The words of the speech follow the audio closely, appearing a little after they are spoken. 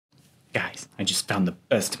Guys, I just found the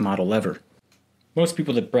best model ever. Most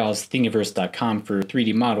people that browse Thingiverse.com for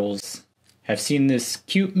 3D models have seen this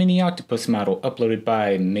Cute Mini Octopus model uploaded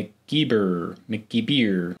by McGybeer.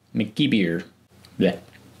 Blech.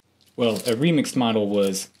 Well, a remixed model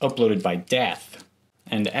was uploaded by daath,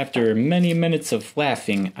 and after many minutes of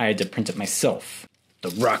laughing, I had to print it myself. The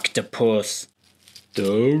Rocktopus. The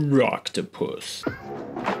Rocktopus.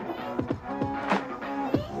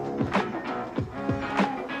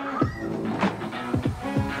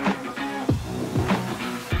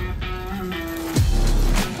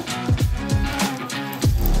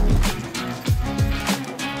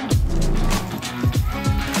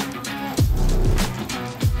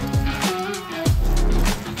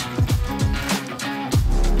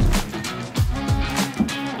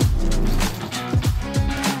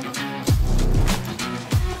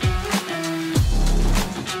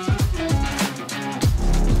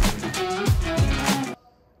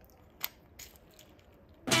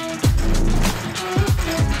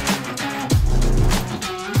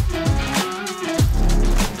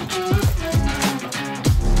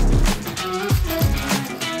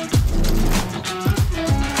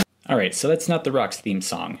 Alright, so that's not the Rock's theme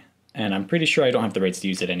song, and I'm pretty sure I don't have the rights to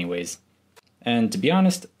use it anyways. And to be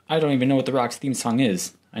honest, I don't even know what the Rock's theme song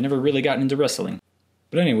is. I never really gotten into wrestling.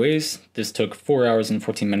 But anyways, this took 4 hours and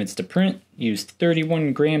 14 minutes to print, used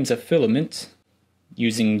 31 grams of filament,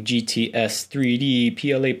 using GTS 3D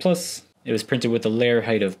PLA+. It was printed with a layer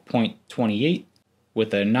height of 0.28,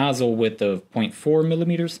 with a nozzle width of 0.4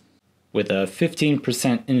 millimeters, with a 15%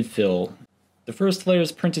 infill. The first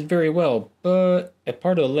layers printed very well, but a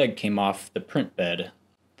part of the leg came off the print bed.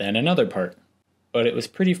 Then another part. But it was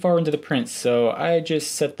pretty far into the print, so I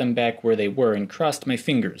just set them back where they were and crossed my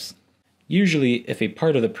fingers. Usually, if a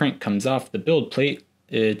part of the print comes off the build plate,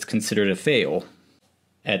 it's considered a fail.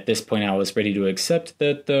 At this point, I was ready to accept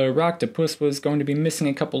that the Rocktopus was going to be missing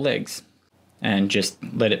a couple legs, and just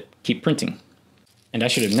let it keep printing. And I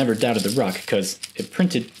should have never doubted the Rock, because it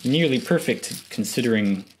printed nearly perfect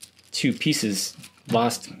considering 2 pieces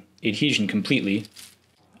lost adhesion completely.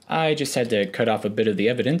 I just had to cut off a bit of the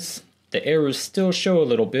evidence. The errors still show a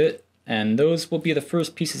little bit, and those will be the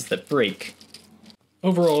first pieces that break.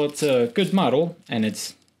 Overall, it's a good model, and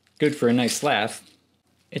it's good for a nice laugh.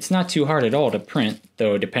 It's not too hard at all to print,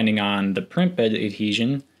 though depending on the print bed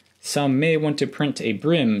adhesion, some may want to print a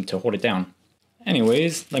brim to hold it down.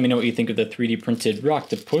 Anyways, let me know what you think of the 3D printed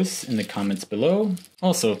Rocktopus in the comments below.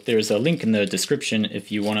 Also, there's a link in the description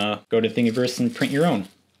if you want to go to Thingiverse and print your own.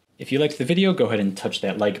 If you liked the video, go ahead and touch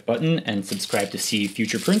that like button and subscribe to see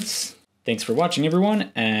future prints. Thanks for watching,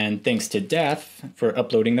 everyone, and thanks to daath for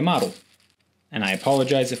uploading the model. And I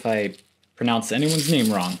apologize if I pronounced anyone's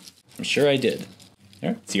name wrong. I'm sure I did.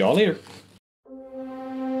 Alright, see you all later.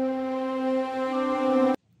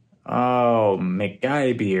 Oh,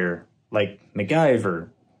 McGybeer. Like McGyver,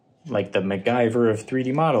 like the McGyver of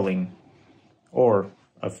 3D modeling, or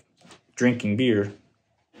of drinking beer.